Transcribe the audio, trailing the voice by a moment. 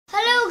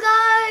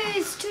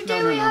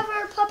Today we have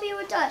our puppy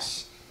with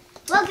us.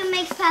 Welcome to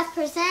Makes Path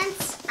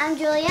Presents. I'm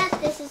Juliet,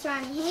 this is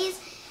Ronnie Hayes,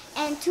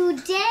 and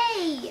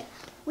today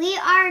we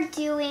are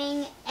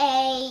doing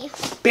a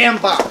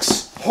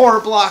Bambox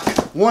Horror Block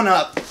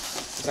 1-Up.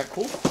 Is that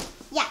cool?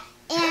 Yeah,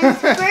 and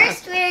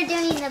first we're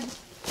doing the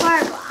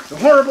horror block. The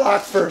horror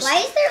block first. Why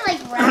is there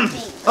like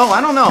wrapping? Oh,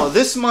 I don't know.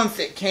 This month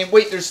it came.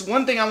 Wait, there's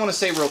one thing I want to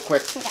say real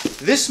quick. Okay.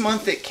 This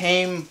month it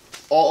came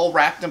all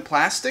wrapped in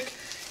plastic,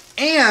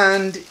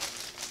 and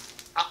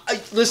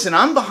listen,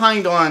 I'm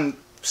behind on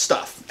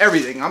stuff,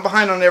 everything. I'm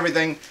behind on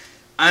everything.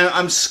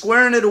 I'm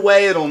squaring it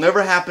away. It'll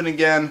never happen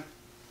again.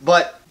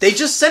 But they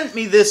just sent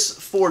me this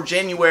for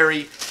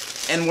January,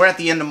 and we're at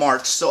the end of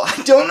March, so I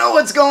don't know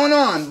what's going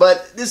on.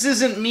 But this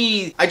isn't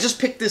me. I just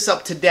picked this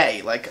up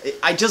today. Like,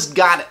 I just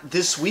got it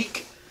this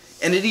week,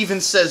 and it even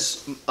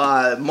says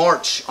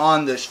March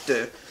on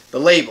the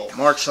label.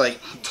 March, like,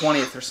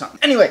 20th or something.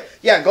 Anyway,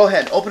 yeah, go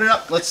ahead. Open it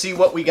up. Let's see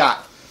what we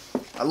got.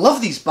 I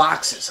love these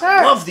boxes.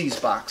 I love these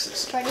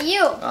boxes. For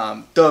you.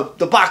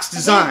 The box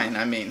design,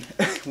 I mean.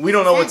 We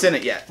don't know what's in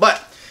it yet.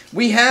 But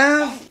we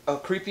have a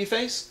creepy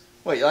face.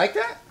 Wait, you like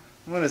that?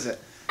 What is it?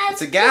 That's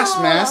it's a gas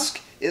cool.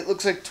 mask. It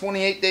looks like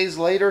 28 Days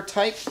Later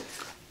type.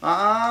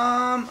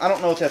 I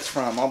don't know what that's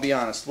from. I'll be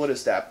honest. What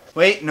is that?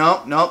 Wait,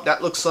 no.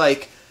 That looks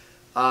like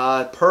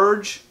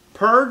Purge.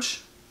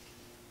 Purge?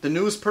 The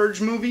newest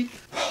Purge movie?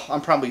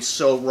 I'm probably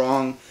so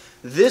wrong.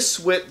 This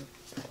with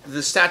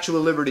the Statue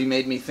of Liberty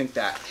made me think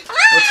that.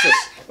 What's this?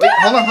 Wait,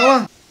 hold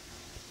on.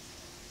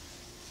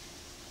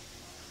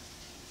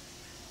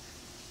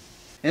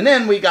 And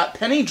then we got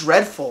Penny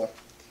Dreadful.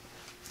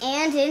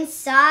 And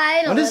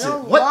inside What a is it?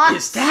 little What lobster.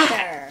 is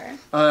that?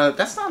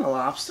 That's not a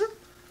lobster.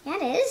 Yeah,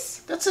 it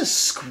is. That's a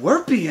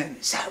scorpion.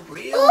 Is that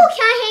real? Oh, can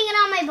I hang it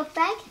on my book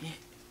bag?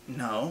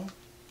 No.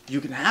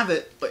 You can have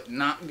it, but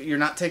you're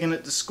not taking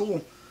it to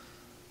school.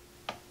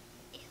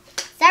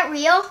 Is that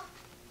real?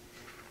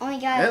 Oh my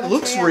god, It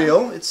looks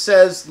real. It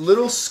says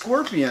Little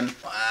Scorpion.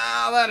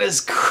 Wow, that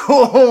is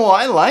cool.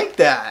 I like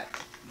that.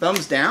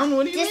 Thumbs down?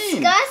 What do you mean?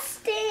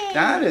 Disgusting.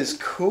 That is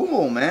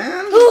cool,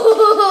 man.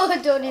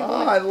 Don't even.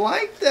 Oh, I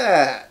like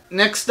that.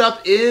 Next up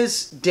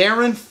is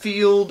Darren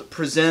Field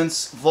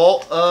presents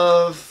Vault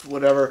of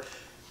whatever.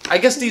 I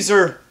guess these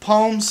are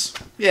poems.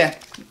 Yeah,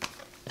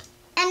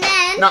 And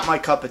then not my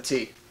cup of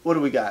tea. What do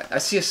we got? I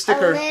see a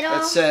sticker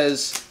that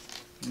says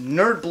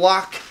Nerd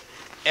Block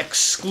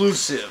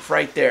Exclusive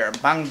right there.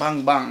 Bang,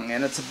 bang, bang.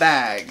 And it's a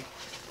bag.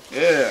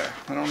 Yeah,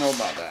 I don't know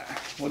about that.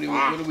 What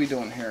are we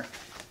doing here?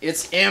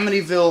 It's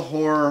Amityville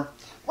Horror.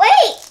 wait,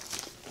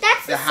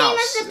 that's the same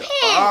House. as the pin.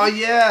 Oh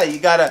yeah, you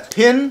got a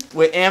pin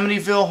with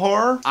Amityville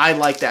Horror. I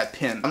like that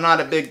pin. I'm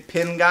not a big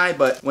pin guy,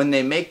 but when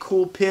they make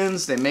cool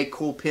pins, they make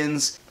cool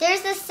pins.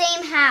 There's the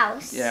same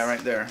house. Yeah,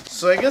 right there.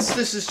 So I guess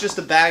this is just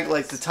a bag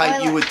like the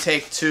type you would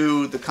take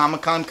to the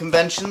Comic-Con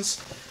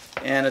conventions.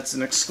 And it's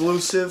an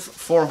exclusive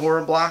for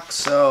Horror Block.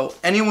 So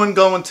anyone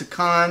going to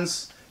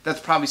cons, that's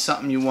probably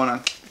something you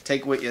want to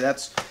take with you.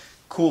 That's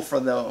cool for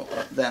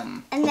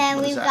them. And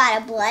then we've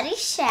got a bloody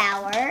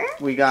shower.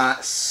 We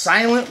got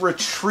Silent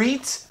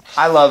Retreat.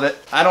 I love it.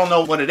 I don't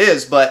know what it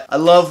is, but I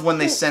love when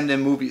they send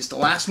in movies. The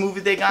last movie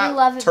they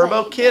got,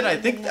 Turbo Kid, I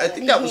think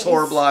that was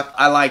Horror Block.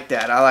 I like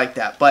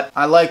that. But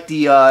I like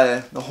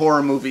the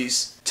horror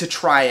movies to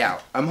try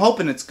out. I'm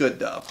hoping it's good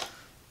though.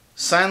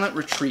 Silent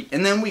Retreat.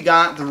 And then we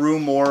got the Rue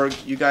Morgue.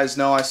 You guys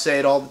know I say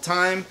it all the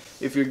time.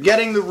 If you're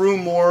getting the Rue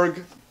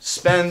Morgue,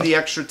 spend the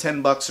extra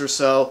 10 bucks or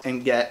so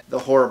and get the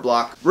Horror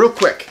Block real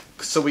quick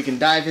so we can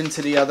dive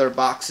into the other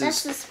boxes.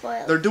 That's the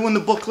spoiler. They're doing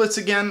the booklets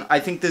again. I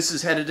think this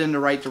is headed in the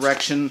right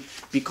direction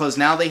because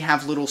now they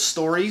have little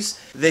stories.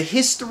 The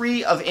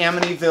history of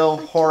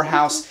Amityville Horror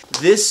House.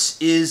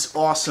 This is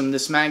awesome,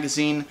 this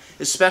magazine,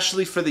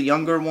 especially for the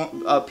younger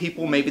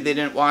people. Maybe they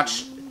didn't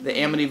watch the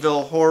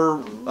Amityville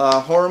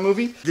horror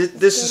movie.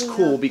 This is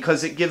cool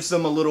because it gives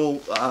them a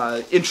little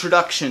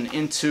introduction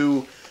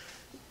into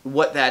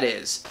what that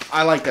is.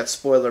 I like that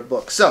spoiler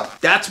book. So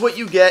that's what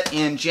you get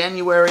in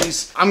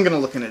January's. I'm gonna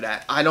look into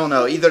that. I don't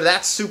know. Either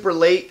that's super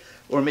late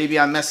or maybe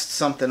I messed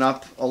something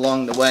up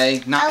along the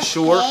way. Not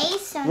sure.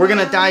 So we're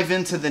gonna dive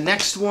into the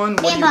next one.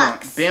 What do you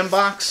want?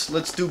 Bambox?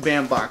 Let's do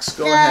Bambox.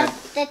 Go ahead.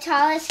 The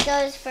tallest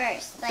goes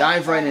first. Like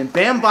Dive right in.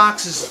 Bambox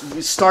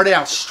started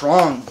out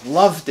strong.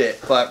 Loved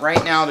it. But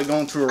right now they're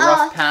going through a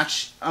rough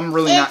patch. I'm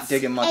really not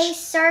digging much. It's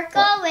a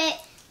circle with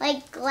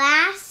like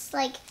glass,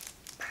 like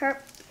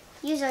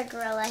use our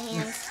gorilla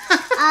hands.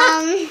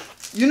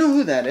 You know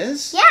who that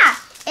is? Yeah.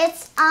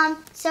 It's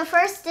so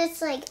first it's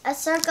like a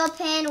circle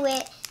pin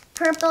with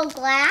purple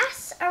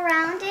glass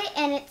around it,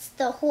 and it's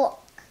the Hulk.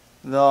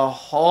 The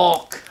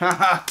Hulk.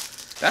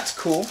 That's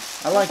cool.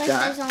 I like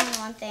that. There's only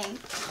one thing.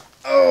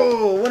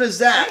 Oh, what is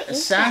that? What is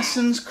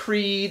Assassin's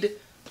Creed.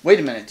 Wait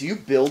a minute. Do you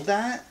build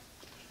that?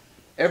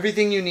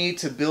 Everything you need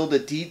to build a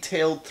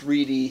detailed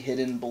 3D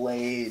hidden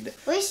blade.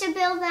 We should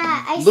build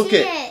that. I Look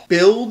see at it.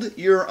 Build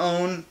your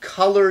own,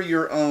 color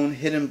your own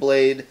hidden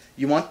blade.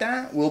 You want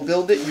that? We'll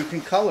build it. You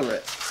can color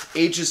it.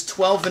 Ages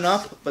 12 and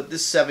up, but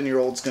this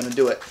 7-year-old's going to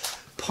do it.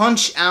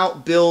 punch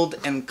out, build,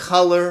 and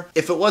color.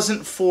 If it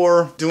wasn't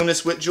for doing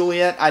this with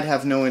Juliet, I'd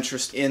have no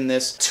interest in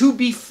this. To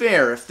be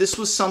fair, if this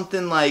was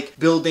something like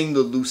building the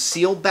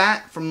Lucille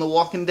bat from The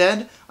Walking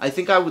Dead, I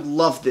think I would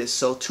love this.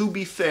 So to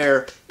be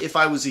fair, if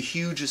I was a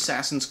huge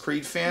Assassin's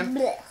Creed fan,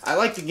 I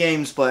like the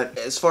games, but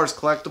as far as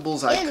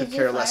collectibles, I could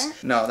care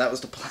less. No, that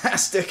was the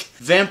plastic.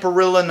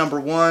 Vampirilla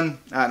 #1,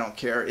 I don't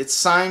care. It's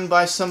signed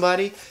by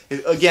somebody.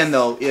 Again,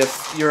 though,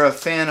 if you're a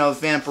fan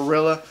of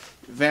Vampirilla,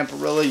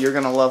 you're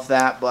going to love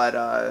that,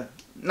 but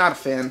not a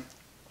fan.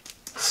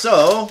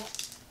 So,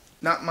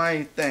 not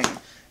my thing.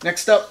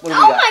 Next up, what do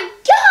we got? Oh my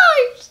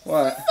gosh!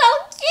 What?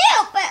 So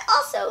cute, but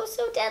also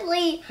so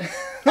deadly. So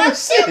cute, but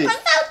so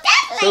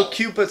deadly. So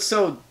cute, but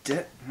so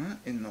dead. What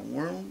in the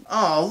world?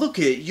 Oh, look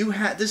at it. You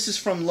have. This is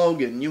from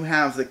Logan. You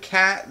have the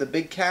cat, the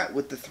big cat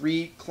with the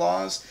 3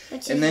 claws,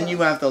 and then you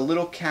have the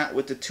little cat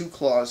with the 2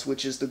 claws,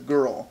 which is the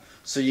girl.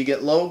 So you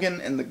get Logan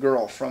and the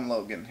girl from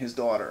Logan, his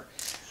daughter.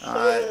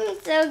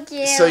 So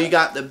cute. So you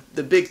got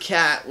the big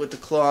cat with the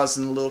claws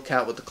and the little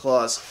cat with the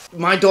claws.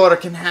 My daughter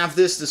can have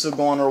this. This will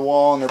go on her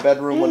wall in her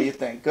bedroom. What do you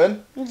think?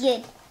 Good?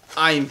 Good.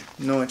 I'm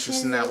no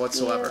interest in that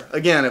whatsoever.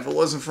 Again, if it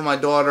wasn't for my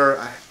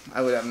daughter,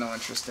 I would have no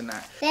interest in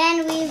that.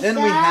 Then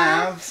we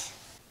have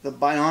the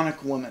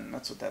Bionic Woman.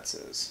 That's what that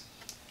says.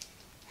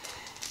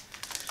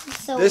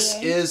 So this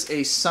weird. is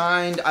a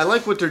signed. I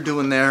like what they're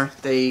doing there.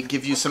 They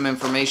give you some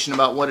information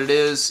about what it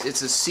is.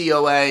 It's a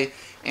COA,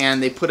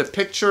 and they put a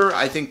picture.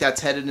 I think that's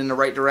headed in the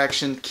right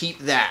direction. Keep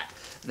that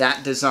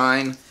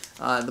design.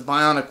 The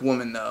Bionic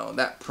Woman, though,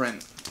 that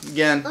print.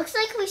 Again, Looks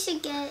like we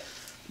should get...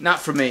 not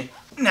for me.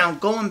 Now,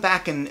 going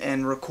back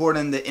and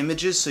recording the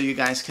images so you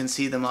guys can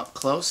see them up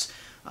close,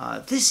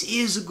 this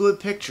is a good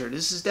picture.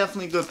 This is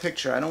definitely a good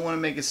picture. I don't want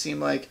to make it seem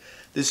like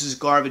this is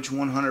garbage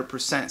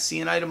 100%.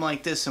 See an item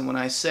like this, and when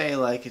I say,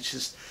 like, it's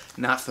just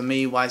not for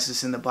me, why is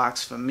this in the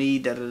box for me,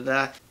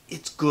 da-da-da,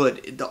 it's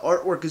good. The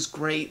artwork is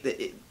great.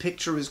 The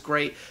picture is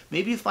great.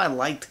 Maybe if I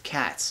liked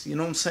cats, you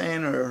know what I'm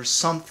saying, or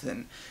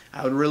something,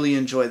 I would really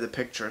enjoy the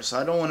picture. So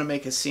I don't want to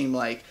make it seem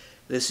like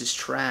this is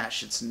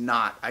trash. It's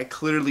not. I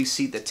clearly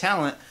see the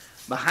talent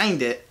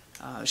behind it.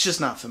 It's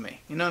just not for me.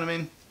 You know what I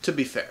mean? To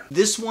be fair.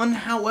 This one,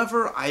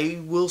 however, I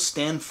will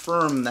stand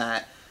firm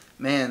that,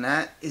 man,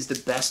 that is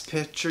the best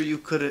picture you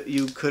could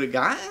have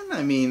gotten.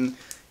 I mean,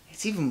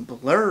 it's even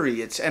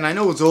blurry. And I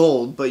know it's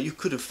old, but you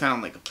could have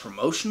found like a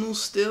promotional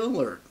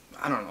still, or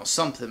I don't know,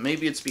 something.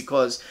 Maybe it's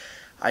because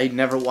I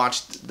never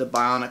watched The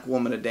Bionic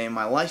Woman a day in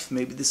my life.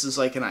 Maybe this is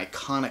like an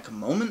iconic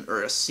moment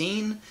or a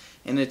scene,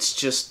 and it's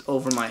just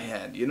over my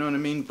head. You know what I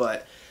mean?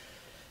 But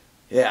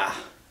yeah,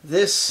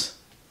 this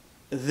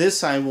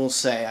I will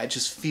say, I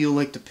just feel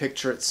like the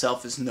picture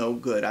itself is no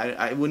good.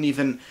 I wouldn't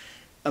even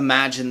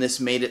imagine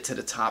this made it to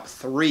the top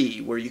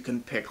 3, where you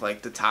can pick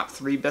like the top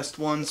 3 best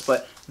ones.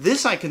 But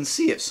this I can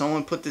see. If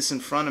someone put this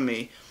in front of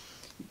me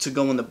to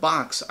go in the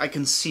box, I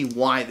can see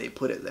why they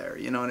put it there.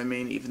 You know what I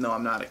mean? Even though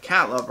I'm not a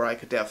cat lover, I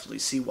could definitely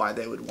see why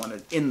they would want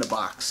it in the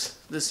box.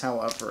 This,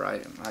 however,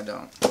 I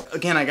don't.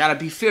 Again, I gotta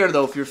be fair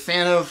though. If you're a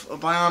fan of a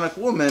Bionic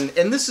Woman,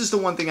 and this is the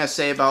one thing I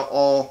say about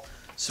all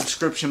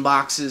subscription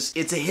boxes,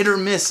 it's a hit or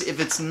miss. If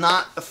it's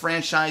not a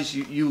franchise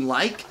you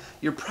like,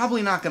 you're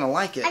probably not going to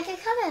like it. I could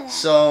cover that.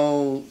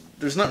 So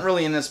there's nothing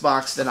really in this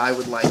box that I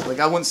would like. Like,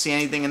 I wouldn't see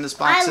anything in this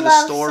box at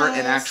a store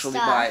and actually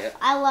buy it.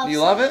 I love You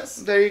love it?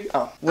 There you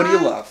go. What do you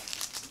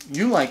love?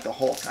 You like the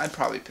Hulk. I'd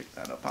probably pick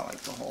that up. I like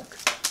the Hulk.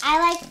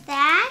 I like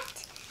that.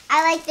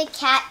 I like the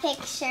cat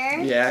picture.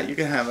 Yeah, you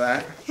can have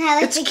that. I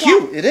like it's the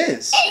cute. cat. It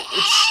is.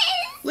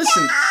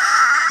 Listen.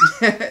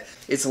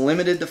 It's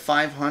limited to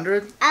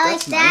 500. I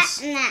That's like that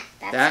nice. and that.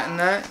 That's That all. and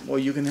that? Well,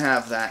 you can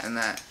have that and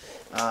that.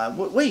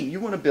 Wait, you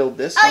want to build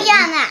this? Oh, don't yeah,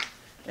 you? and that.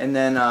 And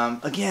then,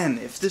 again,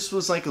 if this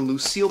was like a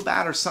Lucille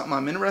bat or something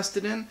I'm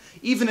interested in,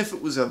 even if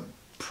it was a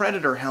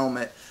Predator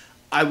helmet,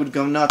 I would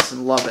go nuts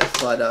and love it.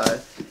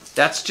 But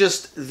that's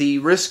just the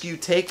risk you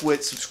take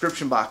with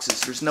subscription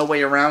boxes. There's no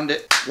way around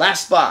it.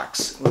 Last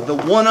box. The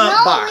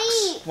one-up box.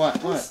 Wait.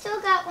 What? We still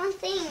got one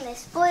thing. The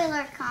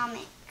spoiler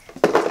comic.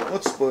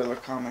 What spoiler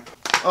comic?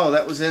 Oh,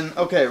 that was in...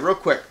 Okay, real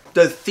quick.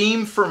 The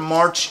theme for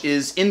March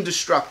is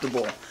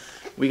indestructible.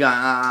 We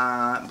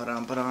got...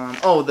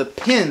 Oh, the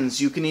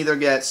pins. You can either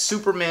get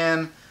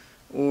Superman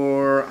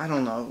or... I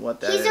don't know what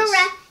that is.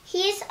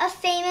 He's a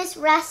famous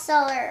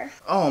wrestler.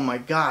 Oh my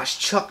gosh,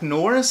 Chuck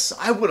Norris?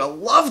 I would have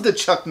loved the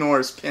Chuck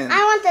Norris pin. I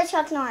want the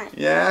Chuck Norris.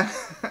 Yeah?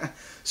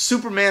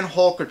 Superman,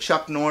 Hulk, or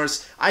Chuck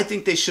Norris. I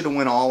think they should have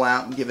went all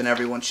out and given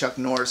everyone Chuck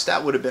Norris.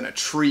 That would have been a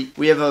treat.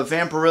 We have a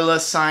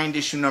Vampirilla signed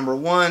issue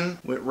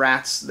 #1 with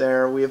rats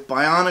there. We have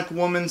Bionic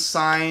Woman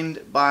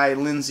signed by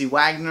Lindsay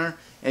Wagner.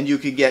 And you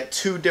could get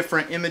 2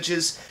 different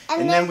images.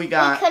 And then we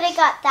got... We could have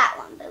got that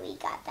one, but we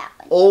got that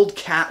one. Old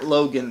Cat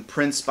Logan,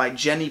 prints by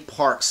Jenny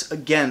Parks.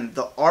 Again,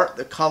 the art,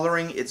 the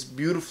coloring, it's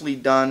beautifully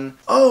done.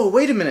 Oh,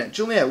 wait a minute,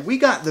 Juliet, we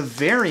got the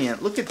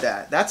variant. Look at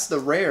that. That's the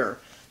rare,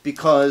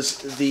 because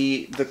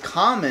the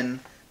common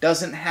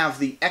doesn't have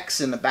the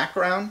X in the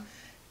background,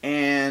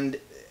 and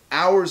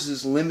ours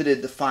is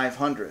limited to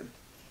 500.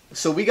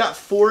 So we got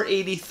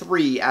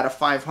 483 out of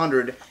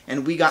 500,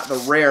 and we got the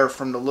rare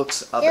from the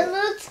looks of it. It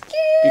looks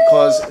cute.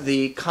 Because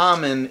the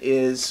common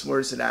is,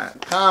 where's it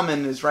at?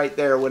 Common is right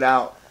there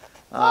without.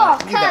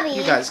 Cubby.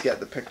 You guys get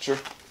the picture.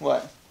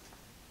 What?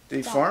 Did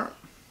he fart?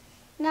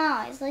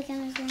 No, it's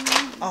licking his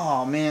own.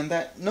 Oh man,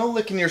 no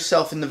licking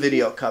yourself in the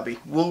video, Cubby.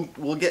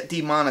 We'll get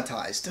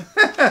demonetized.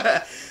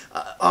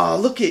 Oh,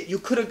 look it! You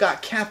could have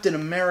got Captain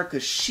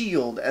America's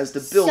shield as the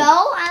build. So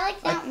I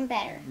like that one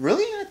better.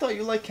 Really? I thought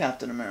you liked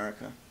Captain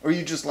America, or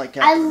you just like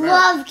Captain America.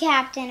 I love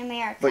Captain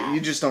America. But you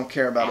just don't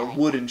care about a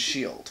wooden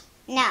shield.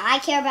 No, I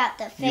care about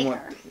the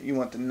figure. You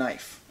want the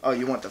knife. Oh,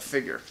 you want the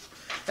figure.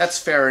 That's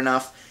fair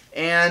enough.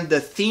 And the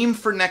theme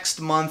for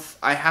next month,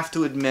 I have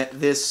to admit,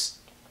 this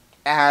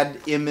ad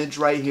image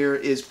right here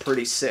is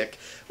pretty sick.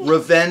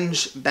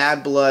 Revenge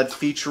Bad Blood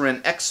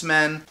featuring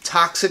X-Men,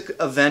 Toxic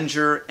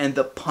Avenger, and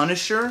the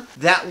Punisher.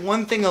 That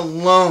one thing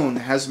alone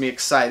has me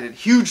excited.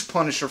 Huge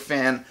Punisher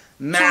fan,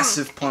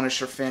 massive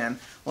Punisher fan,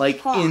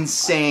 like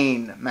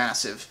insane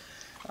massive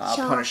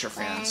Punisher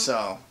fan.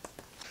 So,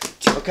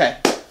 okay,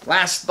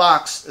 last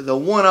box, the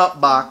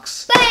 1-Up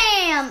box.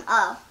 Bam!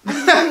 Oh.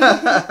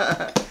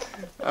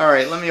 All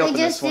right, let me open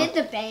this one. We just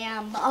did the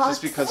bam box.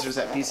 Just because there's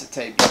that piece of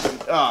tape.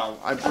 Oh,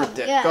 I ripped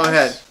it. Gosh. Go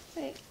ahead.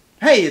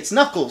 Hey, it's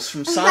Knuckles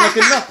from Sonic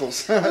and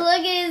Knuckles. Look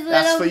at his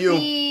That's little for you.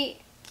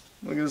 feet.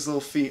 Look at his little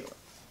feet.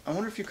 I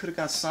wonder if you could have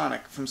got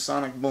Sonic from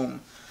Sonic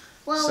Boom.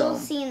 Well, So- we'll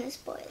see in the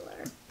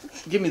spoiler.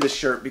 Give me the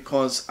shirt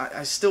because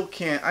I still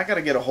can't. I got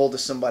to get a hold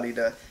of somebody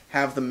to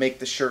have them make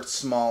the shirt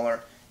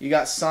smaller. You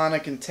got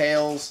Sonic and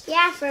Tails.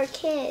 Yeah, for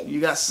kids.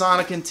 You got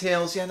Sonic and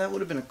Tails. Yeah, that would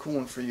have been a cool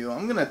one for you.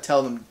 I'm going to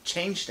tell them to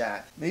change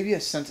that. Maybe I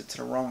sent it to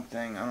the wrong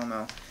thing. I don't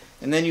know.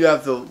 And then you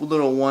have the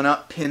little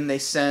 1-Up pin they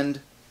send.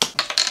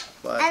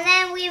 But And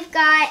then we've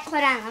got,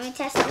 hold on, let me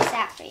test this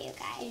out for you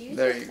guys.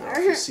 there you go.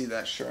 If you see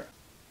that shirt.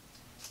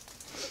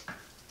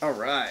 All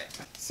right.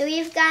 So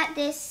we've got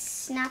this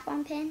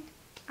snap-on pin.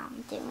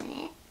 I'm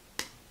doing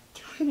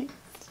it.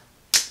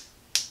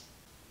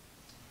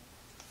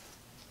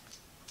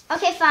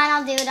 Okay, fine,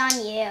 I'll do it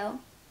on you.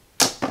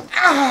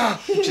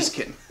 Ah! Just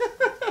kidding.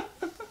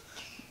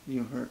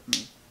 You hurt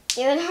me.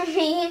 Do it on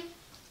me.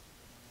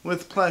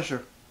 With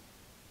pleasure.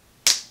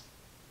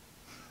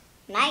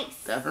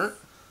 Nice. That hurt?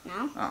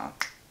 No? Oh,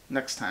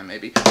 next time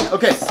maybe.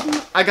 Okay,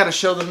 I gotta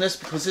show them this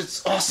because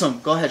it's awesome.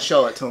 Go ahead,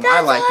 show it to them. I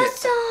That's like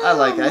awesome. it. I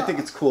like it. I think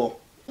it's cool.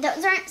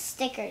 Those aren't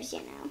stickers, you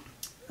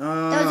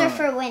know. Those are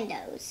for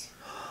Windows.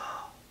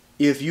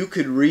 If you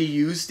could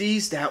reuse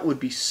these, that would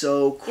be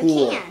so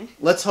cool. You can.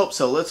 Let's hope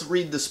so. Let's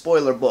read the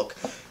spoiler book.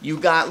 You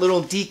got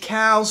little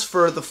decals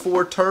for the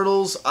 4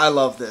 turtles. I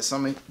love this. I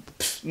mean,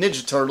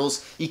 Ninja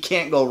Turtles. You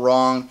can't go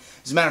wrong.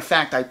 As a matter of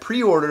fact, I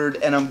pre-ordered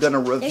and I'm going to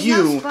There's no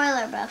review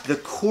spoiler book. the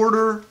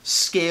quarter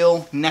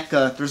scale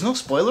NECA. There's no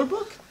spoiler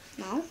book?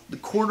 No? The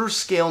quarter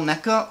scale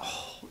NECA.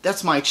 Oh,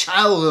 that's my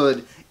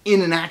childhood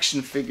in an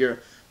action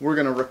figure. We're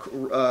going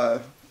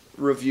to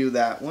review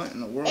that. What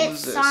in the world It's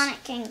is this?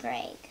 Sonic and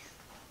Greg.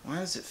 Why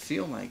does it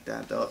feel like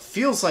that, though? It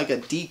feels like a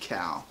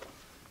decal.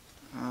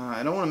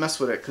 I don't want to mess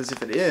with it, because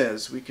if it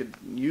is, we could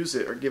use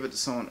it or give it to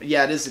someone.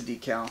 Yeah, it is a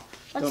decal.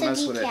 What's don't a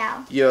mess with it.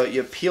 decal?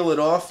 You peel it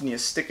off and you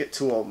stick it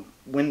to a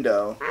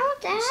window I want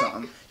or that.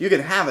 something. You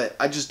can have it.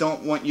 I just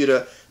don't want you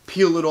to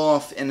peel it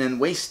off and then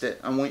waste it.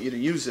 I want you to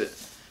use it.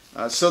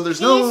 So there's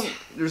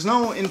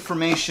no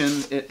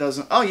information. It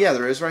doesn't. Oh yeah,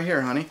 there is right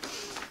here, honey.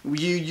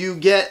 You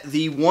get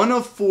the 1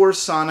 of 4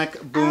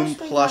 Sonic Boom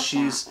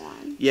plushies.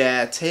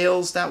 Yeah,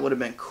 Tails, that would have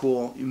been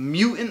cool.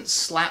 Mutant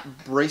Slap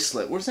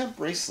Bracelet. Where's that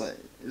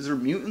bracelet? Is there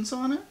mutants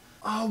on it?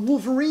 Oh,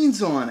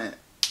 Wolverine's on it.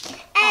 Hey!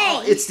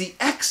 Oh, it's the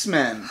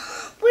X-Men.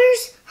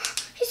 Where's...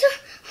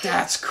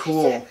 That's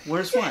cool.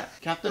 Where's what?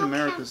 Captain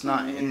America's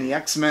not in the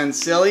X-Men,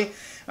 silly.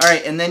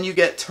 Alright, and then you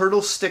get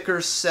turtle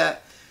stickers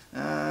set.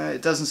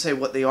 It doesn't say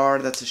what they are.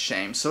 That's a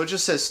shame. So it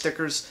just says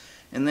stickers.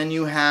 And then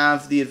you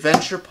have the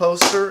adventure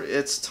poster.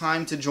 It's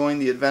time to join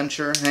the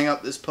adventure. Hang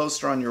up this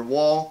poster on your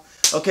wall.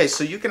 Okay,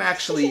 so you can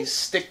actually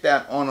stick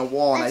that on a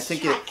wall, and I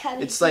think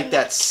it's like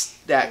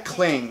that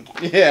cling.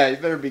 Yeah, you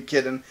better be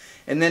kidding.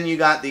 And then you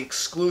got the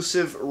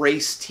exclusive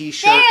race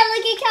T-shirt. There,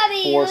 look at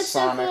Cubby. for Looks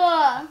Sonic. so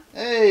cool.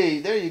 Hey,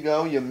 there you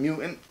go, you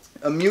mutant.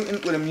 A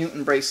mutant with a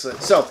mutant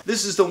bracelet. So,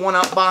 this is the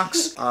 1-Up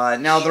box.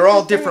 Now, they're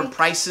all different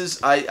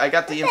prices. I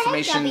got the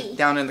information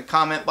down in the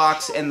comment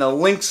box, and the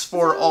links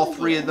for all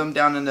 3 of them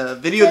down in the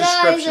video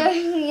description.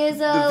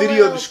 The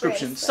video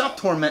description. Stop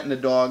tormenting the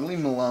dog. Leave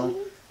him alone.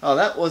 Oh,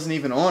 that wasn't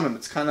even on him.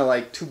 It's kind of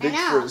like too big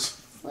for his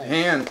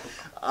hand.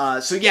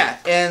 So, yeah,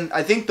 and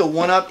I think the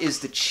 1-Up is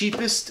the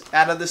cheapest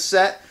out of the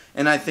set.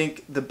 And I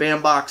think the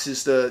Bam box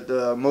is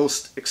the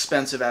most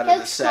expensive out of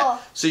the set. Cool.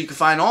 So you can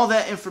find all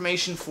that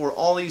information for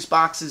all these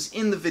boxes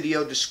in the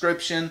video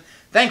description.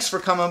 Thanks for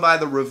coming by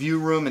the review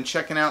room and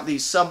checking out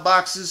these sub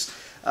boxes.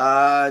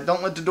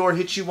 Don't let the door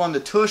hit you on the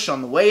tush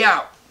on the way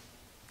out.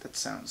 That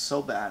sounds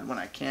so bad when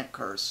I can't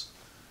curse.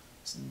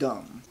 It's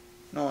dumb.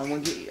 No, I'm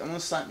gonna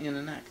slap you in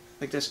the neck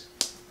like this.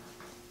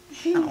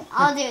 Ow.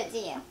 I'll do it to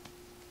you.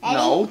 Ready?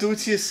 No, do it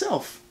to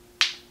yourself.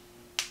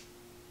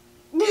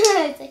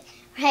 It's like,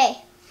 Hey.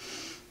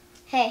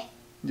 Hey.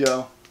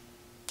 Yo.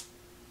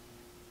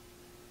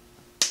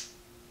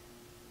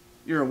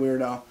 You're a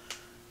weirdo.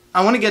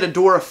 I want to get a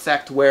door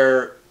effect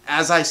where,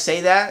 as I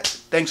say that,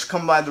 thanks for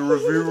coming by the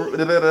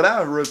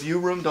review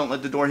room. Don't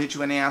let the door hit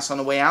you in the ass on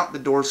the way out. The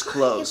door's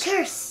closed. You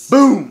curse.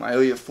 Boom! I owe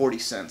you 40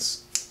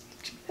 cents.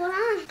 Hold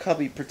on.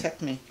 Cubby,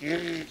 protect me. He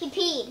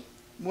peed.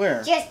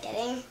 Where? Just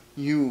kidding.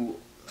 You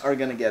are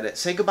going to get it.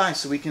 Say goodbye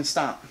so we can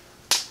stop.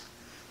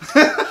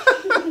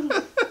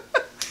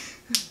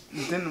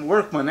 It didn't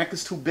work. My neck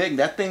is too big.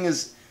 That thing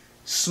is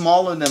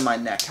smaller than my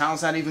neck. How's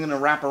that even going to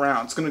wrap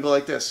around? It's going to go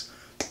like this.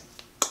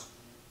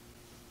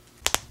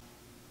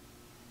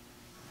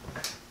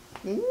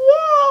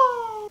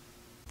 Whoa!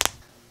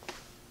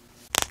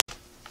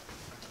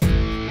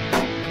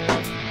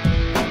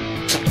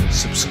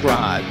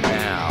 Subscribe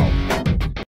now.